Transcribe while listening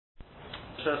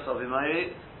First of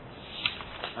Imayri,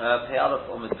 Peyalaf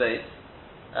on the base.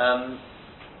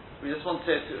 We just wanted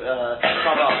to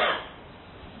cover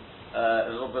a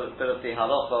little bit of the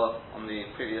halacha on the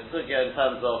previous sugya in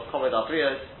terms of Kovod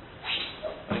Abriyos.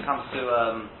 When it comes to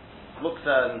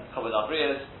Muktzah and Kovod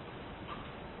Abriyos.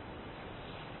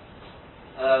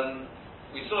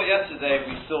 We saw yesterday,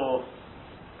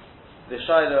 the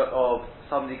shaila of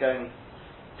somebody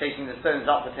taking the stones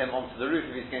up with him onto the roof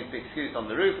if he's going to be excused on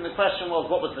the roof, and the question was,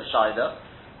 what was the shaila?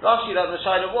 Rashi learned the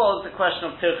shaila was the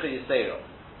question of Tircha Yisera.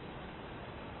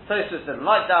 Tosfos didn't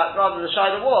like that, rather the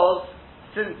shaila was,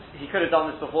 since he could have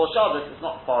done this before Shabbos, it's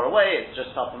not far away, it's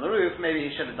just up on the roof, maybe he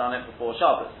should have done it before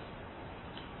Shabbos.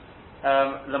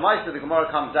 Lamaisa, the Gemara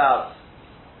comes out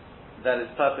that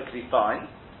it's perfectly fine,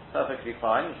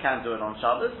 you can do it on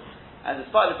Shabbos, and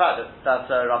despite the fact that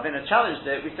Ravina challenged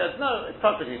it, we said no, it's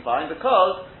perfectly fine,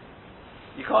 because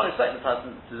you can't expect the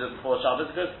person to do it before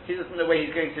Shabbos, because he doesn't know where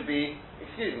he's going to be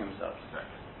excusing himself. Right.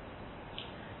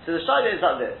 So the shaila is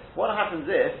like this: what happens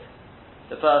if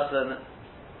the person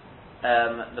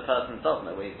doesn't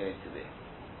know where he's going to be?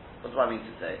 What do I mean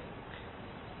to say?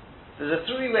 There's a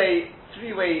three-way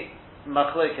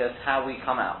machlokas how we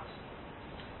come out,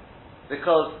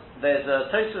 because there's a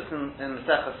Tosfos in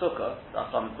Masechah Sukkah,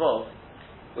 that's on 12,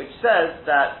 which says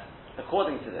that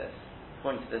according to this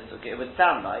sukkah, it would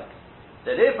sound like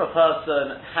that if a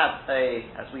person has a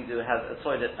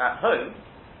toilet at home,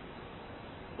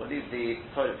 we'll leave the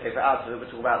toilet paper out of it, we'll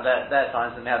talk about their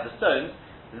times when they have the stones,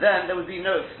 then there would be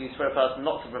no excuse for a person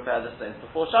not to prepare the stones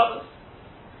before Shabbos.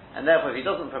 And therefore, if he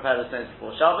doesn't prepare the stones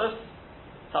before Shabbos,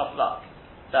 tough luck.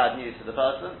 Bad news for the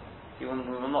person. We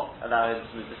will not allow him to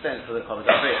move the stones for the Kovod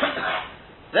Abriyos.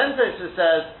 Then Tosfos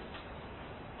says,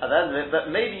 at the end of it,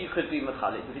 but maybe you could be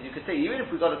mechalik, because you could say, even if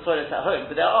we've got a toilet at home,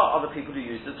 but there are other people who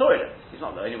use the toilet. He's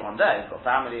not the only one there, he's got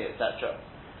family, etc.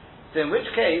 So in which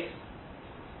case,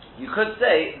 you could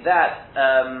say that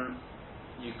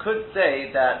you can't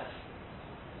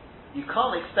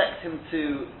expect him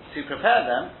to prepare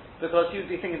them, because he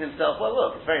would be thinking to himself, well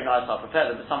look, it's very nice I'll prepare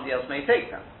them, but somebody else may take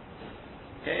them.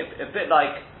 Okay, a bit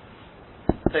like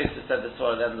Tosfos said the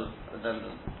Torah, then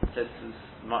Tosfos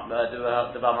do a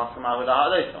Maskama with a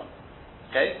Ha'aloton.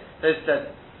 Okay, Tosfos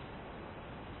said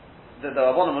that the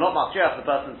Rabbanim will not matriach the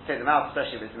person to take them out,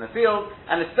 especially if it's in the field,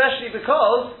 and especially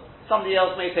because somebody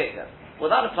else may take them. Well,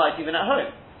 that applies even at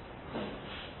home.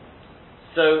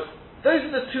 So those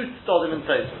are the two stodim in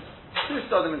Tosfos.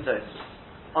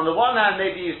 On the one hand,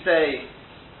 maybe you say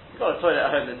you've got a toilet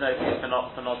at home. There's no excuse for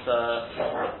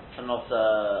not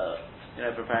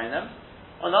preparing them.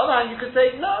 On the other hand, you could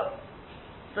say no,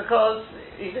 because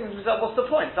he thinks to himself, what's the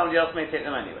point? Somebody else may take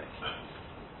them anyway.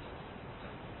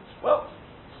 Well,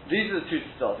 these are the two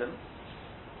stodim.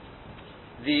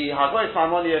 The Hagos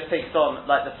Maimonides takes on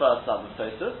like the first son of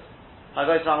Tosfos.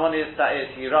 Hagos Maimonides, that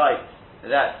is, he writes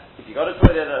that if you got a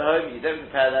toilet at home, you don't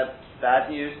prepare them,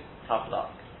 bad news, tough luck.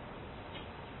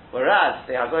 Whereas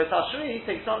the Hagos Hashri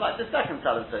takes on like the second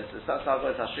son of Tosfos. That's how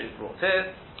Hagos Hashri is brought here.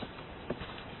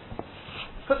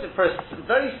 Puts it for a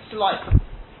very slight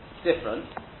difference,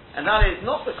 and that is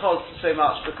not because,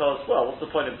 well, what's the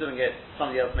point of doing it?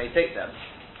 Somebody else may take them.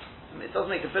 It does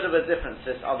make a bit of a difference,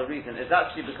 this other reason. It's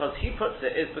actually because he puts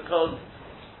it, is because,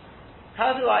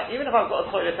 even if I've got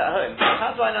a toilet at home,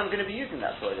 how do I know I'm going to be using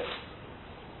that toilet?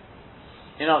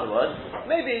 In other words,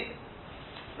 maybe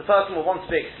the person will want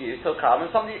to be excused, he'll come,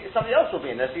 and somebody else will be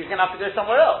in there, so he's going to have to go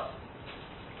somewhere else.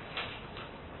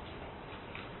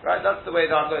 Right, that's the way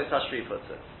the Hagos Hashri puts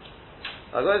it.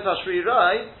 Hagos Hashri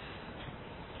writes,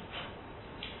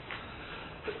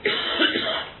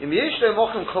 he's the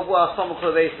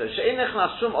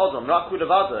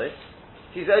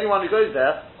only one who goes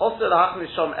there. Also, the Hachim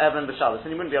is Shom Evan b'Shabbos, and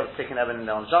he wouldn't be able to take an Evan in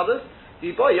there on Shabbos.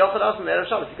 The boy Yochel asked him Erev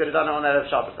Shabbos. He could have done it on Erev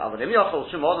Shabbos. But if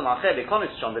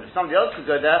somebody else could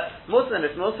go there, Musa and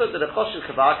it's Musa that a Choshel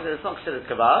Kabar, because it's not considered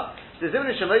Kabar.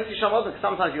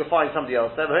 Sometimes you'll find somebody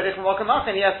else there,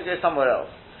 and he has to go somewhere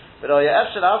else. But Erev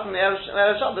Shabbos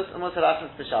and Musa asked him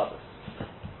b'Shabbos.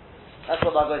 That's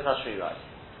what the Hagos Hashri writes.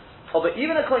 But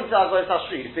even according to Hagos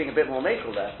Hashri, who's being a bit more makel,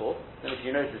 therefore, then if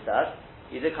you notice that,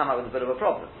 he did come out with a bit of a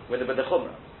problem with the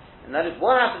Chumrah. And that is,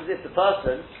 what happens if the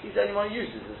person, he's the only one who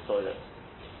uses this toilet?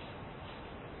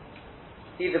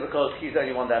 Either because he's the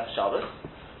only one there for Shabbos,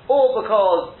 or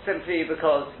simply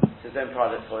because it's his own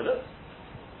private toilet.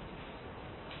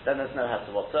 Then there's no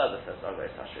hassle whatsoever, says Hagos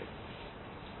Hashri.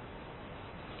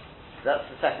 That's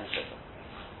the second shitta.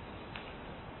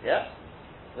 Yeah?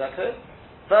 Is that clear?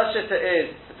 First shitta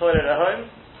is the toilet at home.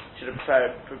 You should prepare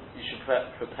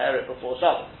it before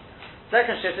Shabbos.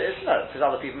 Second shitta is no, because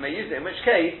other people may use it. In which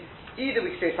case, Either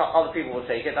we can say some other people will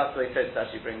take it, that's the way Tosfos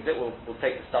actually brings it, we'll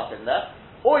take the stuff in there.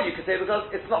 Or you could say because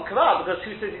it's not kavar, because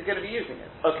who says he's going to be using it?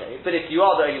 Okay, but if you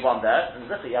are the only one there, then you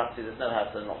have to, there's no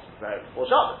have to not prepare it before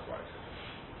Shabbos. Right.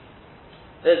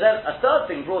 There's then a third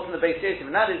thing brought in the Beis Yosef,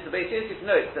 and that is the Beis Yosef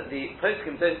notes that the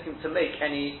poskim don't seem to make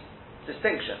any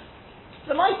distinction.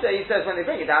 The Maisa, he says, when they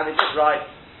bring it down, they just write,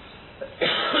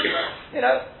 you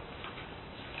know,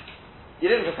 you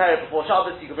didn't prepare it before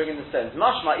Shabbos, you can bring in the stones.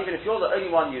 Mashma, even if you're the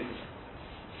only one using it.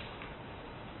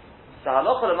 So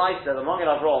Halacha L'Maisa, the Magen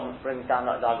Avraham brings down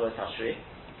like Dargois Hashri.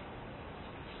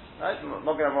 Right?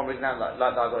 Magen Avraham brings down like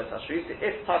Dargois Hashri. So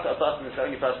if a person is the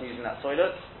only person using that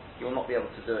toilet, he will not be able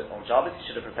to do it on Shabbos. He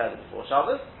should have prepared it before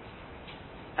Shabbos.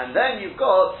 And then you've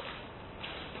got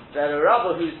the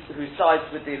Rabbi who sides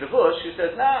with the Levush, who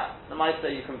says, nah, the Maisa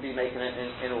you can be making it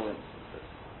in all instances.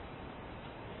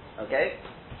 Okay?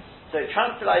 So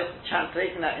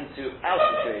translating that into our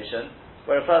situation,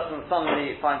 where a person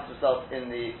suddenly finds himself in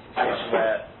the situation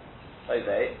where,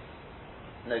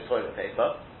 no toilet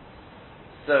paper.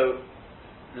 So,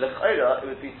 l'chayra, it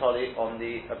would be totally on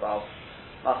the above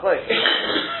machlokes.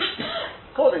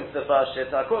 According to the first shit,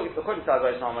 according to our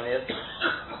Goyis Harmonious,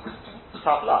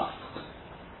 tough luck.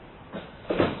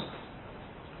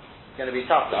 It's going to be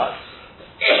tough luck.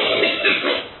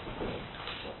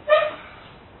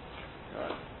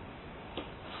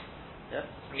 Yeah.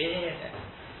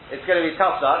 It's going to be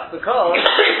tough luck because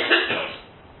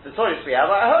the toilets we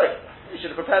have are at home. We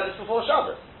should have prepared this before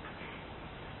Shabbos.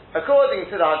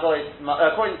 According to the Hagoyis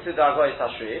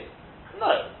Hashri,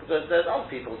 no, because there's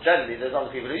other people. Generally, there's other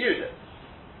people who use it.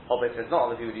 Or if there's not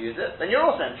other people who use it, then you're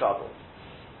also in trouble.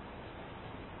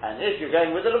 And if you're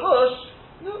going with the Levush,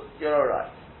 no, you're all right.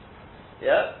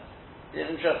 Yeah, the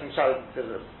interesting challenge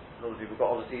because a lot of people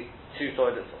got obviously 2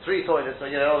 toilets or 3 toilets, or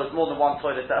there's more than 1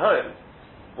 toilet at home.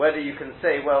 Whether you can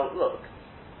say, well, look,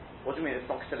 what do you mean it's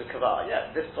not considered kavar?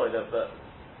 Yeah, this toilet, but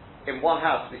in one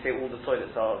house we say all the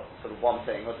toilets are sort of one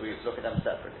thing, or do we look at them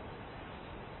separately?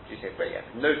 You say, but yeah,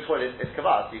 no toilet is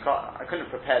kavar, so you can't. I couldn't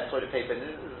have prepared toilet paper.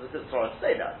 It's hard to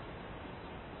say that.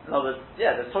 In other words,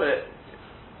 yeah, the toilet.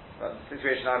 The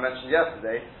situation I mentioned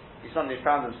yesterday, he suddenly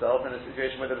found himself in a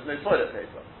situation where there was no toilet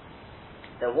paper.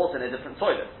 There wasn't a different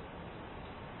toilet,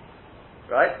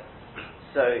 right?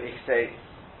 So you could say,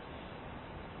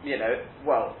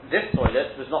 well, this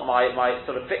toilet was not my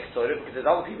sort of fixed toilet because there's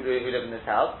other people who live in this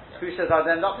house. Who says I'd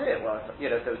end up here? Well, if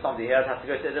there was somebody here, I'd have to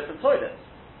go to a different toilet.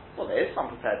 Well, there is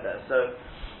some prepared there. So,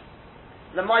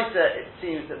 the Maisa, it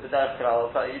seems that the Derech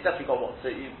Kalal, but you definitely got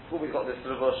you've always got this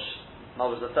Levush, that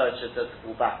was the third shit to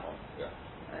fall back on. Yeah.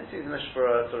 And it seems the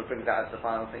Mishpura sort of brings that as the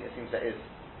final thing. It seems that is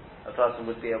a person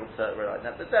would be able to realize.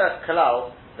 Now, the Derech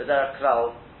Kalal, you've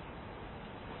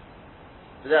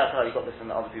got this and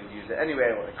other people use it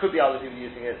anyway, or it could be other people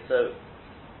using it, so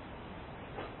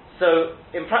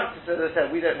in practice, as I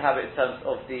said, we don't have it in terms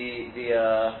of the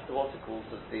what's it called,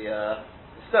 the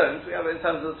stones, we have it in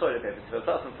terms of the toilet paper. So if a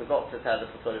person forgot to tear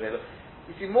the toilet paper,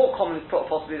 you see more commonly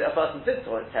possibly that a person did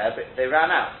toilet tear, but they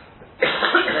ran out.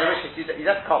 And in which case you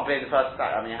just can't blame the person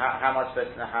back. I mean, how am I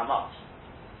supposed to know how much?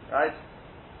 Right?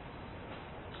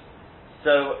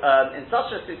 So, in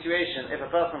such a situation, if a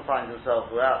person finds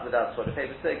himself without toilet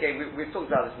paper, so again, we've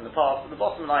talked about this in the past, but the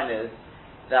bottom line is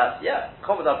that,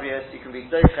 Kovod Abrius, you can be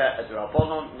Doche as a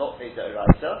Rabbanon, not a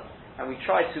Doraisa, and we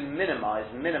try to minimize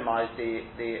the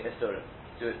Isurim.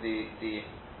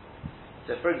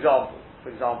 So, for example,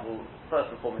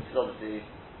 first and foremost, is obviously,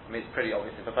 it's pretty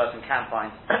obvious, if a person can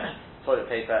find toilet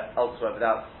paper elsewhere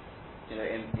without,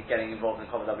 in getting involved in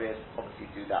Kovod Abrius, obviously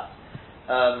do that.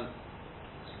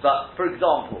 But, for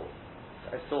example,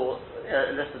 I saw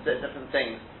a list of different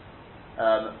things.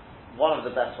 One of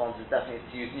the best ones is definitely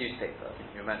to use newspaper. I think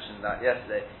you mentioned that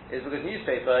yesterday. Is because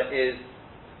newspaper is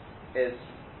there's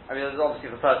obviously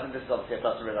this is obviously a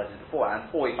person realizes beforehand,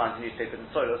 or he finds a newspaper in the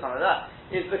toilet or something like that,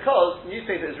 is because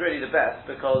newspaper is really the best,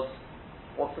 because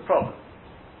what's the problem?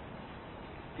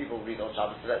 People read on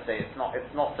Shabbos, so let's say it is not, we're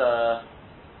talking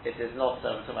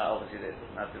about obviously it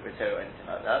doesn't have to be or anything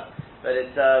like that, but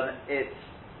it's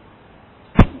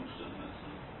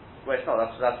well, it's not.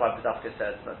 That's why Badafka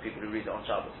says that people who read it on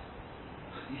Shabbos.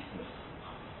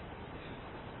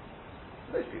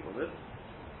 Most people do.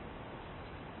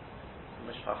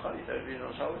 Mishpacha, you don't read it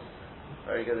on Shabbos.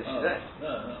 Very good as you say.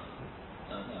 No.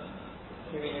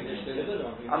 You mean if it's delivered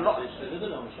on? I'm not. It's delivered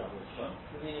on Shabbos.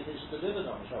 You mean if it's delivered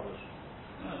on Shabbos?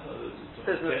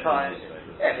 Business times.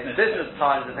 Yeah, if it's business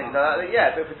times and things like that.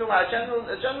 Yeah, but if we're talking about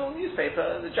a general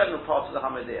newspaper, the general part of the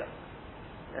Hamadiyah.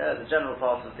 Yeah, the general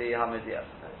part of the Hamadiyah.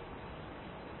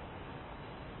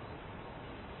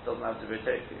 doesn't have to be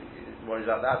rotated. Worries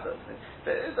about that. But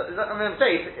I'm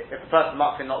saying if a person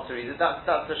makfir not to read it, that's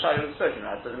the shayla we've spoken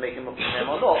about. Does it make him muktzah him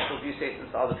or not? Or if you say to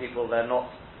other people they're not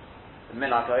the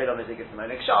minak ha'olam is against the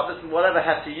monik Shabbos, whatever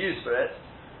has to use for it.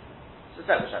 It's a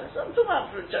separate shayla. So I'm talking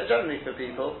about generally for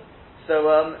people. So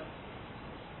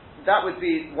that would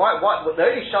be why the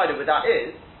only shayla with that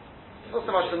is not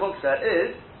so much the muktzah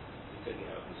is.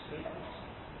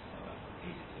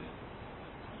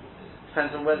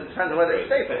 Depends on whether it's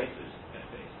staple.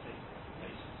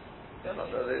 They're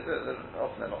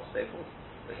often they're not staples.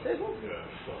 They're staples?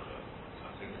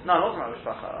 No, not my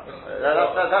mishpacha.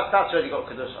 That's already got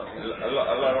kedusha. A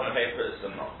lot of papers are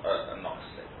not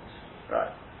staples.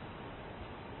 Right.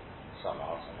 Some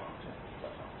are, some aren't.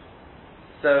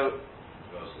 So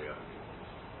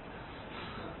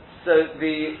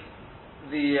the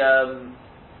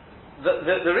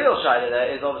real shayla there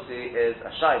is obviously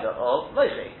a shayla of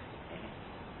moichik.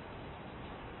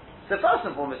 So first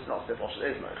and foremost, it's not so posh,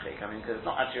 it is mochik. I mean, because it's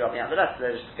not actually rubbing out the rest,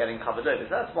 they're just getting covered over.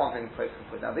 So that's one thing folks can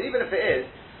put down. But even if it is,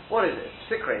 what is it?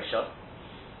 Sikresha.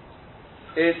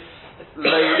 It's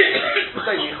lo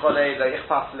yichole, lo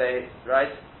yichpasle,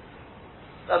 right?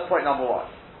 That's point number one.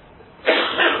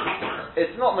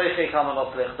 It's not mochik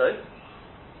hamanot lichto.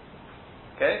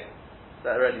 Okay?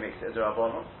 That already makes it a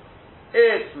drabonon.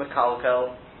 It's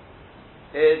mekalkel.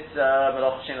 It's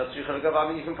Melach Shein Tzricha L'Gav.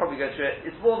 I mean, you can probably go through it.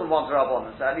 It's more than one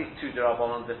Darabonon, so at least two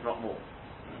Darabonons, if not more.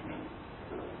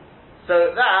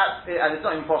 So that, and it's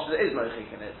not even possible there is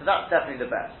Mochik in it, so that's definitely the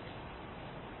best.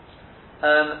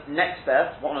 Next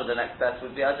best, one of the next best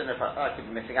would be, I don't know if I could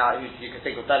be missing out, you could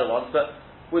think of better ones, but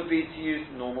would be to use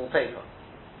normal paper.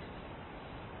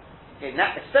 Okay,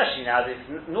 especially nowadays,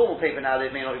 normal paper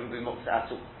nowadays may not even be muktzah at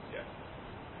all.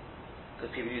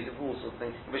 Because people use it for all sorts of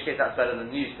things, in which case that's better than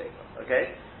newspaper,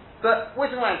 okay? But we're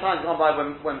talking about times gone by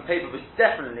when paper was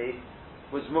definitely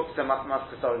muktzah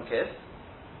maskasor and kis,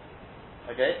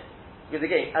 okay? Because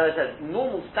again, as I said,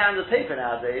 normal standard paper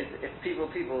nowadays, if people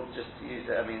just use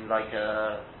it, I mean, like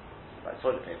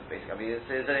toilet paper basically, I mean,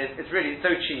 it's really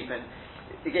so cheap, and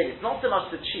again, it's not so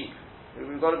much the cheap,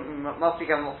 must be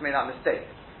careful not to make that mistake.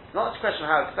 It's not a question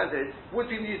of how expensive it is.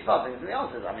 Would people use for other things? And the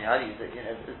answer is, I mean, I use it,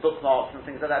 as bookmarks and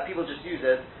things like that. People just use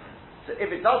it. So if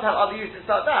it does have other uses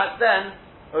like that, then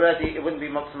already it wouldn't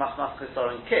be maskasor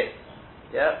and kis.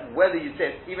 Yeah, whether you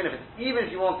say it, even if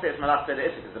you want to say it's malach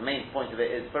issa, because the main point of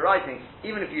it is for writing.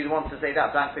 Even if you want to say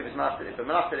that blank paper is malach issa, but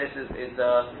malach issa is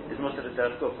mutar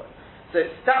b'derech gufa. So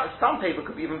some paper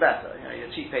could be even better.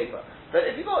 Your cheap paper. But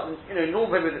if you've got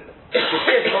normal paper, if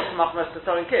it's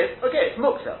maskasor and kis, okay, it's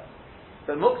muktzah.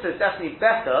 But muktzah is definitely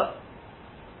better.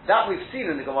 That we've seen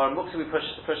in the Gemara. Muktzah we push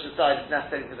aside. It's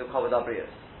necessary because of kavod abrius.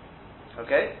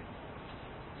 Okay.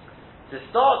 To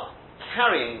start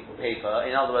carrying paper,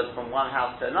 in other words, from one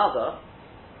house to another,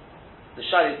 the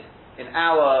shalit in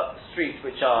our streets,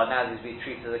 which are now these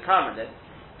streets of the Karmelit,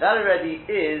 that already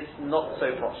is not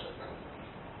so posh.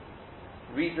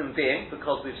 Reason being,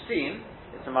 because we've seen.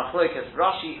 It's a machlokas.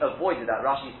 Rashi avoided that.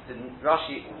 Rashi,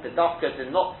 the Dafka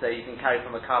did not say you can carry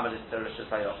from a Karmelit to Rosh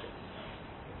Hashanah.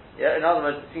 Yeah, in other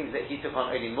words, it seems that he took on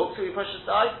only muktzah we push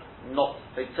aside, not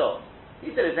Beitzor.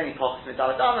 He said there's any pockets with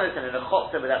Daladanos and in a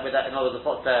chotzer with that, in other words, a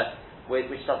chotzer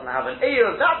which doesn't have an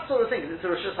ear, that sort of thing, because it's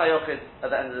a Rosh Hashanah at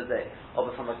the end of the day.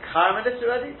 But from a Karmelit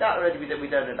already, that already we don't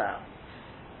know about.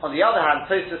 On the other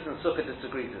hand, Tosfos and Sukkah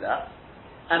disagree with that.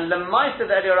 And the Ma'aser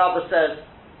that Eliyahu Rabbah says,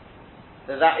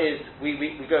 that is, we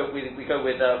go with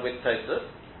Tosfos,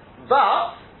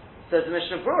 but says the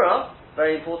Mishnah Berurah,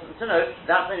 very important to note,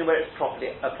 that's only where it's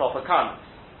a proper karmelis.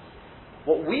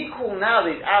 What we call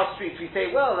nowadays our streets, we say,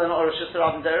 well, they're not a Rosh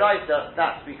Hashanah and Deraisa,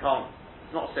 that we can't.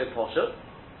 It's not so poshut.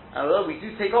 Although we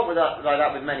do take up with that like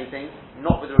that with many things,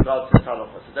 not with regard to the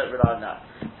halacha, so don't rely on that.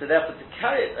 So therefore, to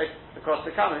carry it across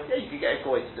the karmelis, yeah, you could get a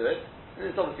goy to do it. And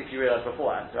it's obviously if you realise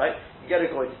beforehand, right? You get a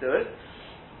goy to do it.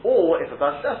 Or, if a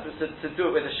person does, to do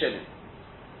it with a shinin.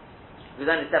 Because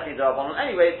then it's definitely the Rabbanon.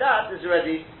 Anyway, that's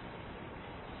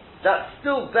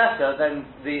still better than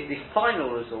the final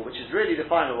result, which is really the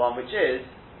final one, which is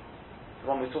the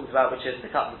one we talked about, which is to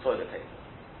cut the toilet paper.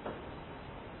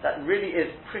 That really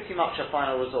is pretty much a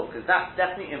final result, because that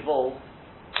definitely involves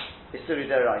Isuri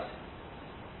Deraisa.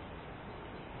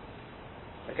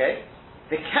 Okay?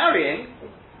 The carrying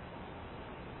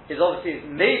is obviously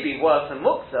maybe worse than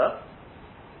Muktzah,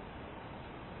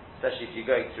 especially if you're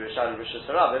going through a Shalosh Rosh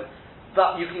Hashanah,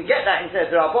 but you can get that instead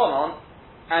of Rabbanon,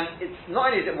 and it's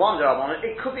not only is it one Rabbanon,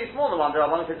 it could be it's more than one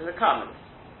Rabbanon because it's a Karmelis.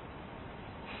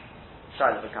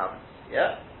 Shalosh of Karmelis,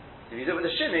 yeah? If you do it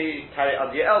with a shinny, carry it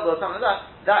under your elbow or something like that,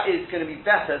 that is going to be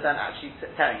better than actually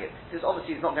tearing it. Because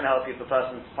obviously it's not going to help you if a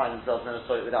person finds themselves in a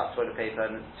toilet without toilet paper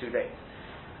and it's too late.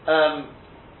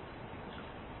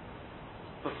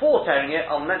 Before tearing it,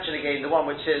 I'll mention again the one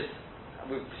which is,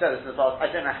 we've said this in the past,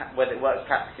 I don't know whether it works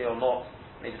practically or not,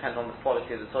 it depends on the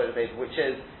quality of the toilet paper, which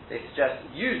is, they suggest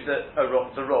use the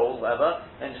roll, whatever,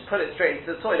 and just put it straight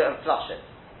into the toilet and flush it.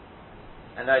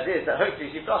 And the idea is that hopefully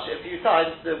if you flush it a few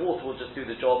times, the water will just do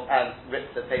the job and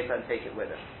rip the paper and take it with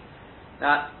it.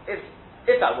 Now, if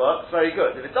that works, very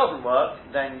good. If it doesn't work,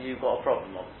 then you've got a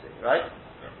problem, obviously, right?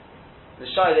 The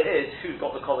shaila is, who's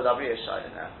got the Kovod Abriya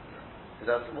shaila now?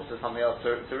 Because that's also something else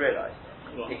to realise.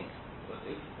 Well, but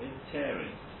if in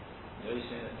tearing, you're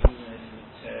saying that even if you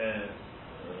tear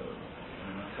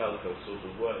in a mechanical sort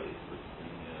of way, with the...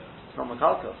 It's not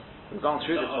Makalkos. We've gone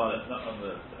through this one. Not on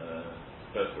the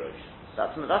perforation.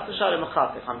 That's the Shaila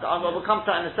Machatik. We'll come to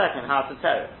that in a second, how to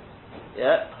tear it.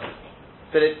 Yeah?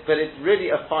 But it's really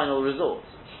a final resort.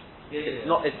 It's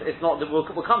not,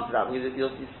 we'll come to that.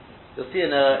 You'll see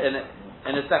in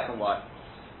a second why.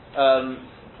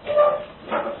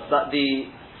 But the...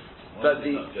 Not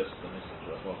just the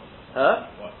Mr.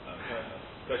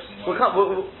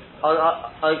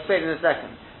 I'll explain in a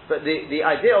second. But the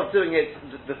idea of doing it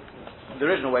the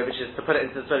original way, which is to put it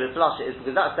into the toilet and flush it, is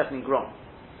because that's definitely wrong.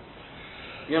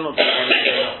 You're not doing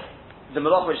anything. The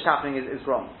malach which is happening is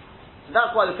wrong. So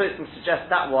that's why the person suggests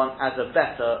that one as a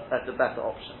better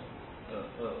option.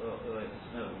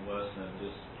 It's no worse than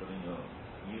just putting your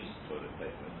used toilet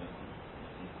paper in the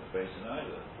basin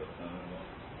either. But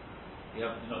you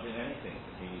haven't not doing anything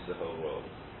if you use the whole roll.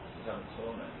 You haven't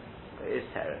torn it. It is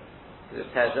tearing. Because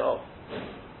it tears it off.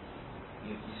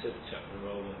 You said chuck the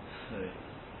roll in.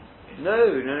 No.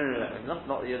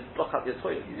 Not you block up your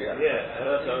toilet. You do that. Yeah,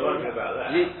 that's what I'm wondering about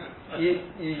that. You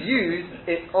use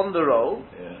it on the roll.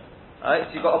 Yeah. Right,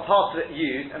 so you've got a part of it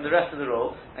used and the rest of the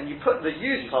roll, and you put the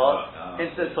used part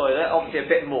into the toilet, obviously a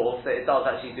bit more, so it does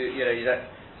actually do, you don't,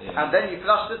 and then you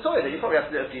flush the toilet. You probably have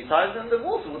to do it a few times, and the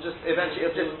water will just eventually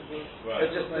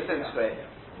disintegrate.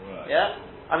 Right. Yeah,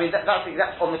 I mean that's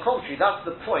exact. On the contrary, that's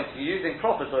the point. If you're using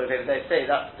proper toilet paper, they say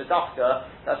that's the dafka.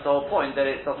 That's the whole point, that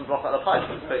it doesn't block out the pipe.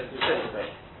 It's supposed to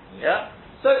disintegrate. Yeah.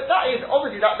 So that is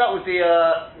obviously that would be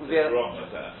a wrong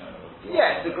with that.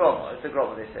 Yeah, it's a groma. It's a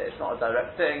groma. They say it's not a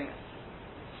direct thing.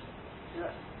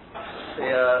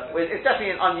 It's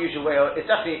definitely an unusual way.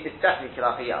 It's definitely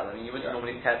kilafiyal. I mean, you wouldn't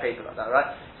normally tear paper like that,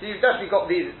 right? So you've definitely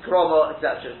got these groma,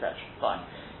 etc., etc. Fine.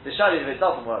 The shayla, if it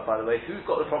doesn't work, by the way, who's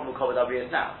got the problem with Kovod Abriyos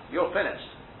now? You're finished.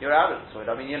 You're out of the toilet.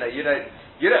 I mean, you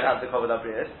don't have the Kovod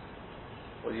Abriyos.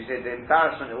 Or you say the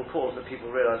embarrassment it will cause that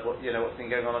people realise what's been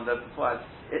going on there before.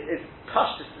 It's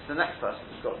pushed. It's the next person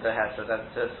who's got their head to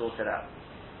sort it out.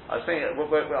 I'll explain to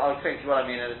you what I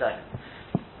mean in a second.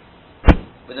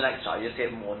 With the next child, you'll see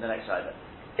it more in the next child.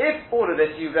 If all of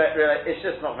this you realise it's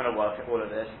just not going to work, all of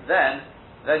this, then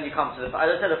you come to as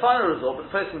I said, the final resort, but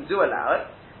the person do allow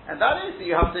it, and that is that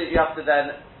you have to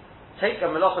then take a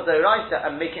melacha d'oraisa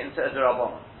and make it into a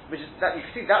d'rabbanan, which is that you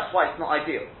see that's why it's not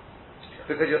ideal,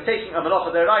 because you're taking a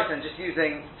melacha d'oraisa and just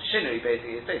using shinui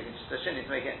basically. It's basically just a shinui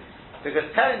to make it, because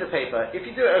tearing the paper, if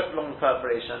you do it over long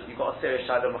perforation, you've got a serious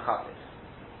shayla mechatis.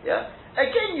 Yeah.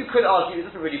 Again, you could argue it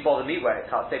doesn't really bother me where it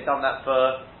cuts. They've done that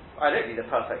for I don't need a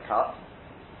perfect cut.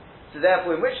 So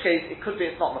therefore, in which case, it could be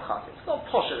it's not mechatic. It's not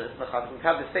posher that's mechatic. We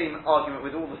can have the same argument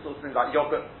with all the sorts of things like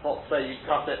yogurt, pots where you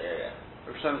cut it.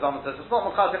 Rav Shlomo Zalman says it's not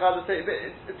mechatic. I would say, but it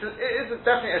is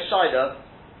definitely a shayla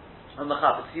on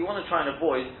mechatic. So you want to try and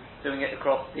avoid doing it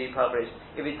across the perforation.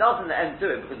 If it does in the end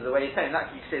do it because of the way you're saying that,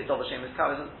 you can say it's Dovah Shem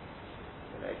Miskal,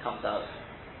 it comes out.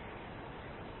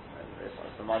 It's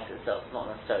the mice itself, not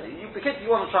necessarily. Because you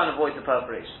want to try and avoid the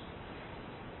perforation.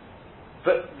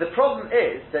 But the problem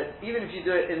is that even if you do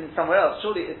it in somewhere else,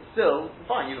 surely it's still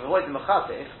fine. You've avoided the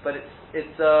mechatic, but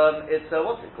it's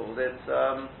what's it called? It's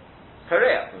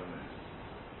korea.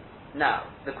 Now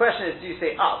the question is, do you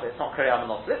say but it's not korea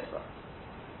manos litzvah?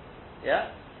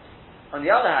 Yeah. On the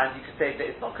other hand, you could say that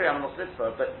it's not korea manos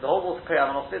litzvah, but the whole water korea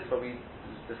manos litzvah we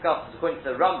discussed according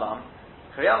to the Rambam,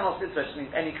 korea manos litzvah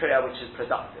means any korea which is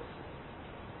productive.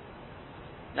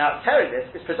 Now, tearing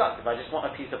this is productive. I just want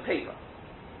a piece of paper.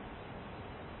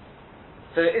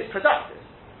 So it is productive.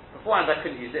 Beforehand I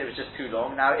couldn't use it, it was just too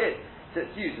long. Now it is. So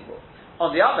it's usable.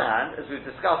 On the other hand, as we've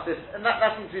discussed this, and that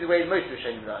seems to be the way most of the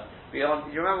Rishonim learn.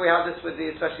 You remember we had this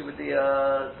especially with the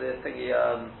thingy,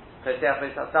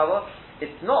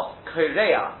 it's not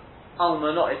korea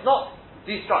almanot. It's not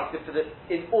destructive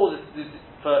in order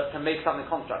to make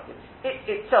something constructive. It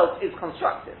itself is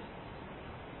constructive.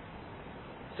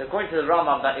 So according to the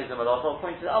Rambam, that is a malacha.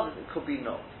 According to the others, it could be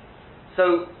not.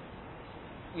 So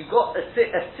you've got a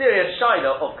serious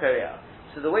shaila of Korea.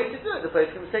 So the way to do it, the place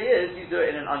can say is, you do it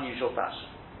in an unusual fashion.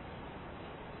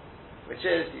 Which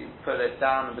is, you put it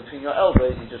down between your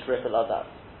elbows, you just rip it like that.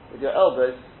 With your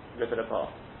elbows, rip it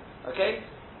apart. Okay?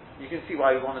 You can see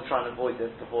why we want to try and avoid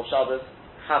this before Shabbos.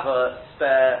 Have a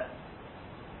spare,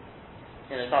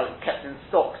 kept in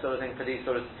stock sort of thing for these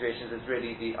sort of situations is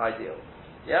really the ideal.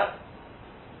 Yeah?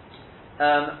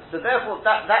 So therefore,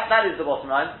 that is the bottom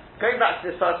line. Going back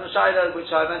to this person Shaila, which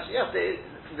I mentioned, yes,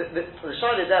 the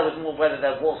Shaila there was more whether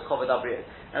there was Kovod Abrius.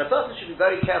 And a person should be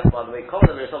very careful, by the way. Kovod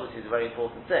Abrius obviously is a very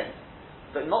important thing.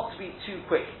 But not to be too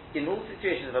quick. In all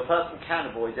situations, if a person can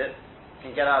avoid it,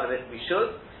 can get out of it, we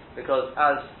should. Because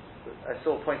as I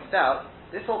saw pointed out,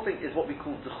 this whole thing is what we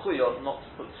call D'chuya, not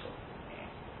Putzah.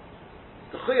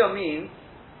 D'chuya means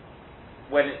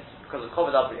when it's because of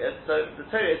Kovod Abrius, so the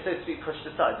Torah is so to speak pushed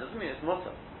aside. It doesn't mean it's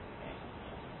mutter.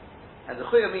 And the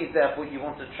D'chuya means therefore you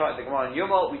want to try the Gemara in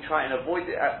Yomah, we try and avoid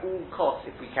it at all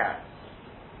costs if we can.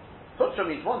 Putzah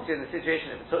means once you're in the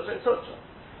situation, if it's Putzah, it's Putzah.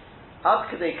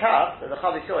 Ad Kedei Kaf, the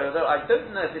Chavis Yoy, although I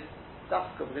don't know if it's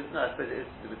Dafka, because no, I suppose it is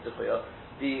to do with D'chuya.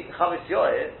 The Chavis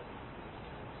Yoy,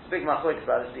 it's a big machlokes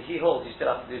about this, but he holds you still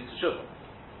have to do Teshuvah.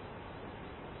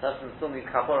 The person still needs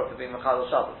Kapora for being Mechadol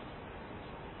Shabbos.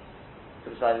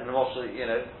 So besides in the Moshe,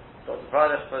 Dr.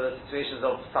 Friday, for the situations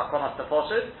of Sakonas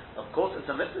Tefoshes, of course it's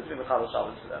a mitzvah to be Mechadol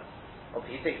Shabbos for them. But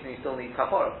he thinks that you still need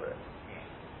Kapora for it.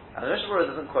 And the Mishnah Berurah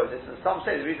doesn't quote this, and some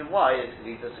say the reason why is because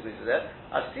he disagrees with it.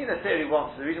 I've seen a theory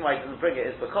once, the reason why he doesn't bring it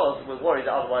is because we're worried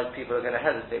that otherwise people are going to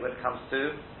hesitate when it comes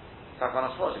to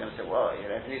Sakonas Tefoshes. They're going to say, well, if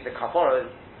you need the Kapora,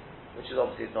 which is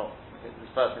obviously not,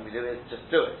 the first thing we do is just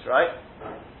do it, right?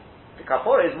 The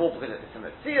Kapora is more because it's a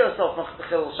Metzias of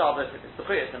Chilul Shabbos, if it's the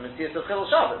Chiyas, it's a Metzias of Chilul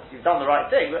Shabbos. You've done the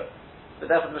right thing, but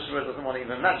therefore the Mishnah Berurah doesn't want to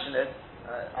even mention it.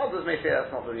 Others may say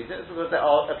that's not the reason, it's because there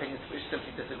are opinions which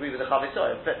simply disagree with the Chavis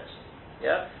Yoy and finished.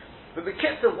 Yeah? But the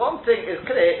Kitzur, one thing is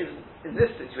clear, is in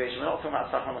this situation, we're not talking about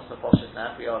Sakonos Nefoshes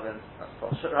now, if we are then that's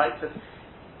Poshet, right? But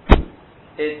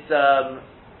it's,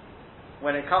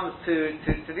 when it comes to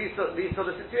these sort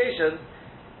of situations,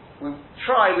 we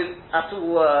try at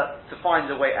all to find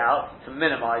a way out, to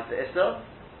minimize the Issa,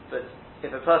 but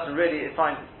if a person really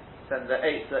finds, then the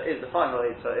Eitzah is, the final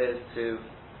Eitzah is to,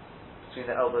 between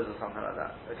the elbows or something like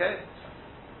that, okay?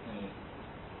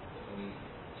 Are we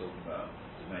talking about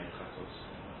the main chatos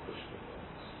and push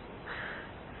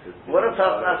what a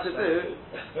person has to do,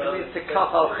 it means to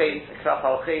kaf al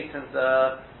chait, and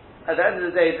at the end of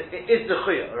the day, it is the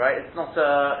chuyah, right? It's not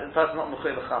the person not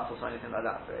mechuyev b'chatos or anything like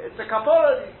that. It's a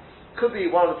kapora. Could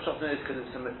be one of the pshatim is because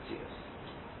it's a mitzias.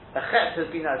 A chet has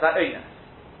been like oinus.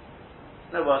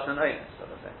 No worse than oinus,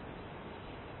 sort of thing.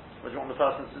 What do you want the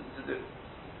person to do?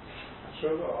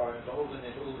 Hashuvah are involved in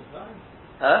it all the time.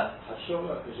 Huh?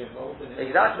 Hashuvah is involved in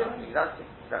it Exactly, all the time.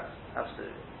 exactly,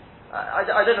 absolutely. I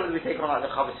don't know whether we take on like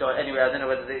the Chavis Yoy anyway. I don't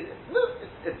know whether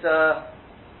it's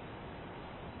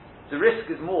the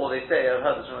risk is more. They say I've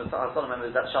heard this from some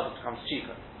members that Shabbos becomes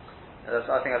cheaper.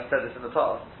 I think I've said this in the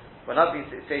past. When I've been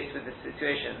faced with this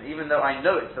situation, even though I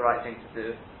know it's the right thing to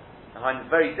do, I find it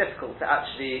very difficult to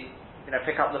actually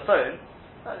pick up the phone.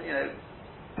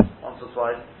 Once or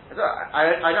twice.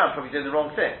 I know I'm probably doing the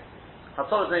wrong thing.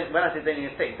 When I say doing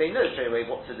a mistake, they know straight away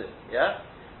what to do. Yeah.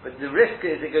 But the risk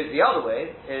is it goes the other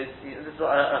way, this is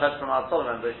what I heard from our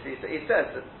Solomon member, he says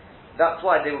that that's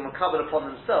why they were makabel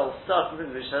upon themselves certain things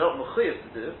which they're not mechuyev to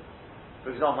do. For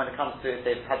example, when it comes to if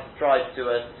they've had to drive to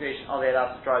a situation, are they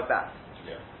allowed to drive back?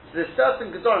 Yeah. So there's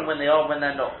certain gedorim when they are, when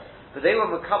they're not. But they were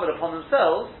makabel upon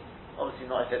themselves,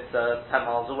 obviously not if it's 10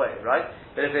 miles away, right?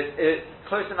 But if it's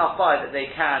close enough by that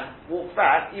they can walk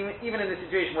back, even in the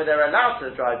situation where they're allowed to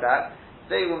drive back,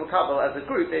 they were makabel as a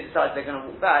group, they decide they're going to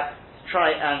walk back,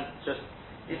 try and just,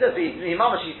 he says, he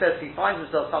says he finds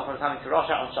himself sometimes having to rush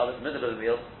out on Shabbos in the middle of the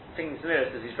meal, thinking it's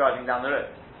mirrors as he's driving down the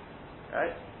road.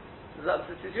 Right? So that's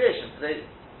the situation. So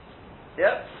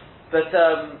but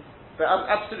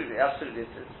absolutely, that's the,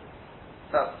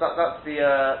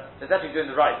 they're definitely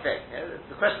doing the right thing.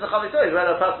 The question of the Chavis Yoy is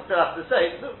whether a person still has to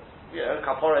say, look,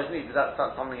 kapora is needed, that's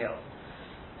something else.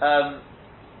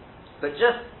 But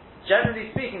just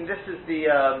generally speaking, this is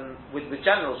the, with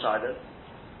general shaylas,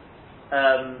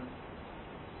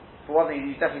 for one thing,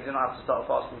 you definitely do not have to start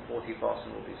fasting 40 fasts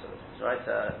and all these sort of things, right?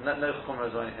 No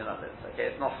chumras or anything like this.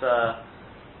 Okay, it's not,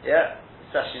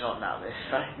 especially not nowadays,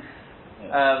 right?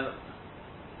 Yeah.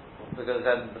 Because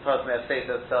then the person may have said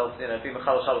to themselves, be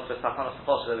mechal shabbos for sakonos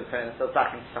nefoshes, they'll be putting themselves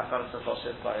back into sakonos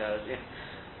nefoshes by,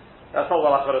 that's not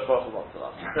what I've got to talk about.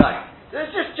 Right. There's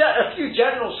just a few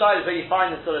general shaylas where you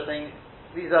find this sort of thing.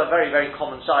 These are very, very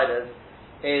common shaylas.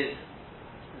 Is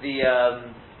the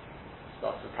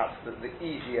that's perhaps the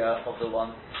easier of the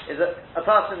one, is that a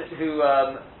person who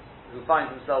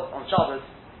finds himself on Shabbos,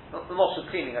 the Moshe is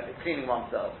cleaning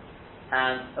oneself,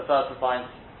 and a person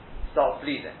starts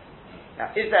bleeding.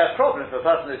 Now, is there a problem if a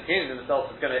person who's cleaning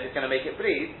themselves is going to make it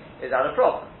bleed? Is that a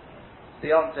problem?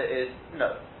 The answer is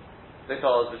no,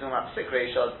 because we're talking about Sik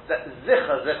Reisha,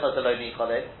 Zicha Delo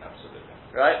Nichole. Absolutely.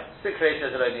 Right? Sik Reisha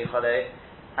Delo Nichole,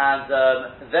 and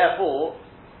therefore,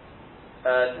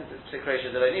 since it's Sik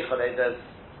Reisha Delo Nichole,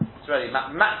 it's really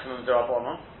maximum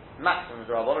Derabonon. Maximum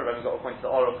Derabonon. We've only got a point to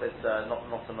the Orof, it's not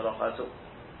a Malacha at all.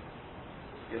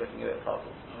 You're looking at it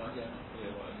puzzled.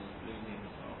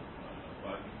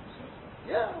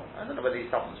 Yeah, I don't know whether he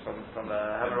suffers from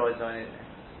hemorrhoids or anything,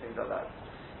 things like that.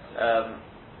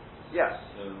 Yes.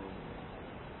 So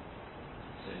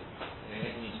he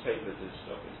needs paper to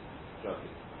stop his blood.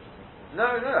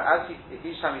 No. As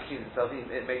each time he cleans himself,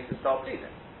 it makes it start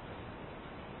bleeding.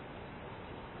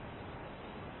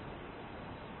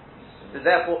 So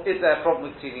therefore, is there a problem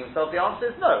with cleaning himself? The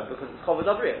answer is no, because it's Chovod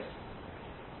Abrius.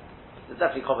 There's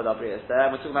definitely Chovod Abrius there,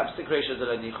 and we're talking about Sik Reisha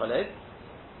Delo Nichole.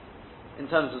 In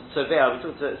terms of Surveyor,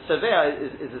 Surveyor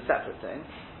is a separate thing.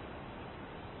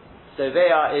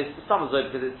 Surveyor is someone's way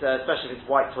because it's especially if it's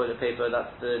white toilet paper,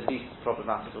 that's the least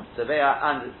problematic of Surveyor,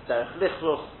 and it's Derech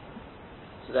Lichluch,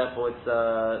 so therefore it's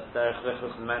Derech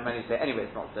Lichluch, and many say anyway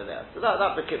it's not Surveyor. So that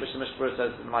bit which the Mishpur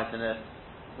says might in a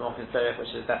Moroccan Surveyor,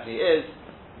 which it definitely is,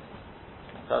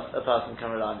 a person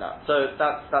can rely on that. So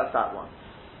that's that one.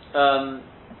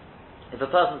 If a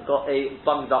person's got a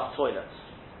bunged up toilet,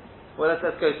 well, let's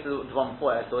go to the one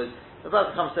before. So if a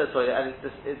person comes to the toilet and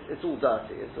it's all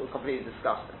dirty, it's all completely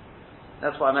disgusting.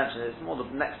 That's why I mentioned it's more the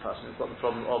next person who's got the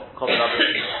problem of Kovod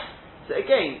Abrius. So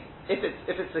again, if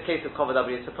it's the case of Kovod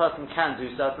Abrius, a person can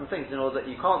do certain things in order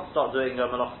that you can't start doing a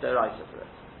Malach D'Oraisa for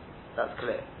it. That's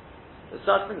clear. There's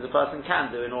certain things a person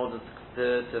can do in order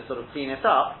to sort of clean it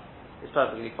up. It's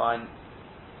perfectly fine.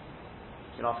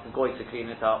 You can ask a goy to clean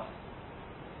it up.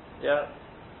 Yeah.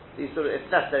 If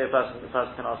necessary, the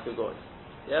person can ask a goy.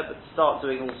 Yeah, but start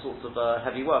doing all sorts of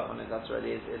heavy work on it. That's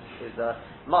really is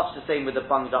much the same with a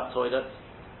bunged up toilet.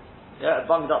 Yeah, a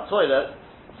bunged up toilet.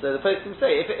 So the post can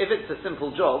say if it's a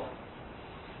simple job,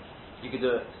 you could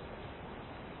do it.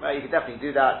 Right, you could definitely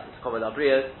do that. It's Kovod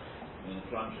Abrius. In a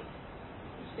plunger.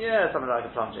 Yeah, something like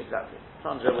a plunger, exactly.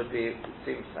 Plunger would be.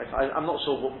 Seems like I'm not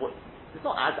sure what. It's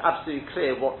not absolutely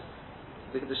clear what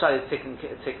the shayla is tick and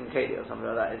keli or something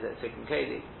like that. Is it tick and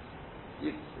keli?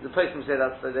 The postman say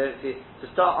that to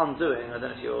start undoing. I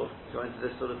don't know if you're into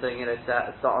this sort of thing. To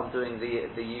start undoing the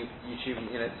YouTube.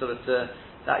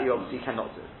 That you obviously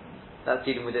cannot do. That's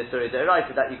dealing with the Surah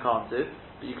D'Oraisa that you can't do.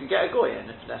 But you can get a goy in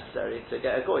if necessary to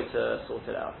get a goy to sort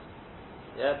it out.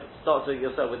 Yeah, but start doing it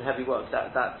yourself with heavy work.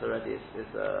 That already is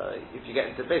if you get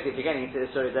into basically if you're getting into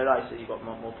the Surah D'Oraisa, you've got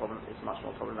more problem. It's much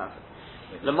more problematic.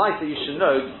 The mitzvah you should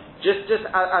know just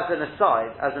as an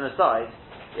aside.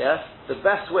 Yeah, the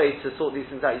best way to sort these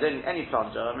things out, you don't need any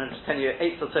plunger. I'm going to just tell you,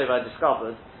 8 or 2 I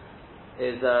discovered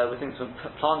is with things from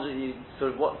plunger. The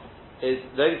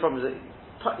only problem is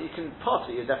that you can part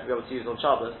of it you'll definitely be able to use on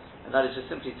Shabbos, and that is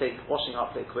just simply take washing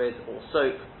up liquid or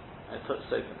soap and put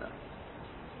soap in there.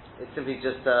 It's simply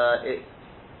just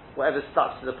whatever's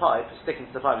stuck to the pipe,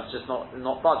 sticking to the pipe, is just not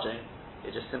budging.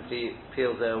 It just simply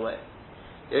peels it away.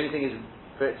 The only thing is,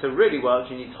 for it to really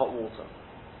work, you need hot water.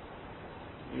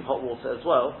 You need hot water as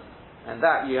well, and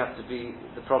that you have to be.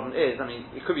 The problem is,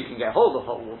 it could be you can get hold of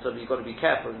hot water, but you've got to be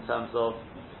careful in terms of.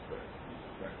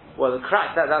 Well, the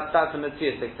crack that's a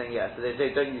materialistic thing, yeah. So they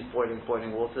say don't use boiling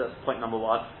water. That's point number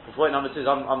 1. But point number 2 is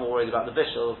I'm more worried about the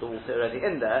bishul of the water already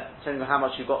in there. Telling you how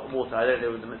much you've got water. I don't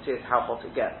know with the materials how hot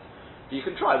it gets. But you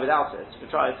can try without it. You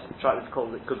can try it with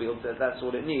cold. It could be that's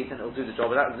all it needs, and it'll do the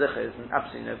job. Without zicha, is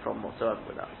absolutely no problem whatsoever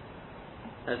with that.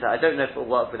 And so I don't know if it'll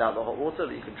work without the hot water,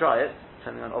 but you can try it.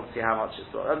 Depending on obviously how much it's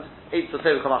got. 8 or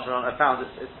 2 Kamash I found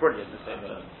it's brilliant.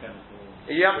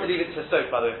 You have to leave it to soak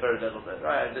by the way for a little bit,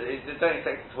 right? Don't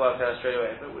expect it to work straight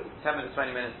away. But with 10 minutes, 20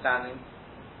 minutes standing,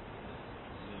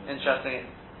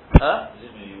 interesting.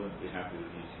 Presumably you wouldn't be happy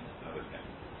with using other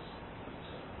chemicals.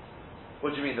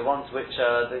 What do you mean? The ones which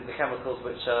the chemicals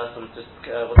which sort of just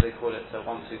what do they call it? 1, 2,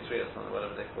 3 or something,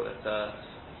 whatever they call it.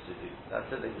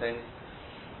 Acidic things.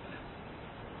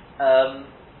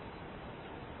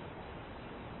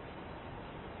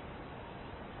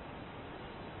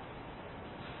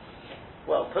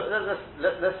 Well,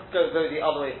 let's go the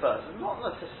other way first. Not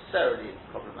necessarily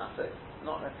problematic.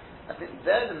 I think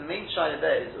the main shayla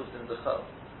there is Uvdin Zechel.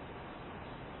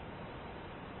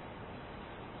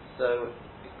 So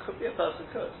it could be a person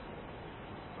if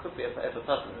a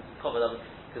person is covered up,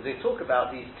 because they talk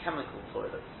about these chemical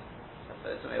toilets.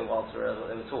 So it's only a while they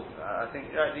were talking about. I think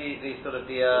right, the sort of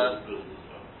the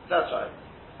that's right.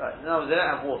 Right. No, they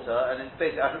don't have water, and it's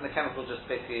basically I think the chemical just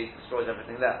basically destroys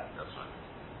everything there. That's right.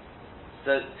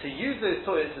 So to use those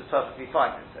toilets is perfectly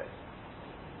fine, they say.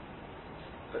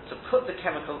 But to put the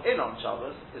chemical in on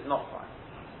Shabbos is not fine.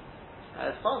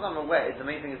 As far as I'm aware, the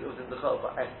main thing is it was in the Chol,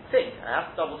 but I think, I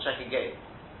have to double check again,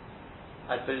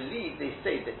 I believe they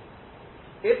say that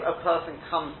if a person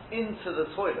comes into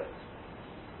the toilet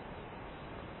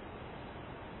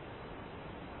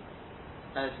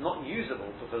and it's not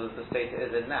usable because of the state it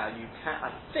is in now, you can,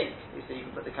 I think, they say you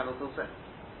can put the chemicals in.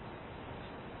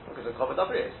 Because of Kovad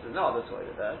Abrius, there's no other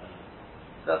toilet there.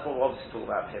 That's what we're obviously talking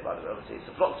about here, by the way. Obviously,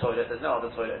 it's a block toilet, there's no other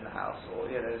toilet in the house, or,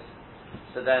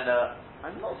 so then,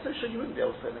 I'm not so sure you wouldn't be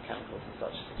able to put in the chemicals in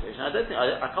such a situation. I don't think,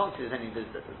 I can't see there's any, can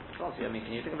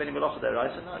you think of any Malacha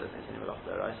D'Oraisa? No, I don't think there's any Malacha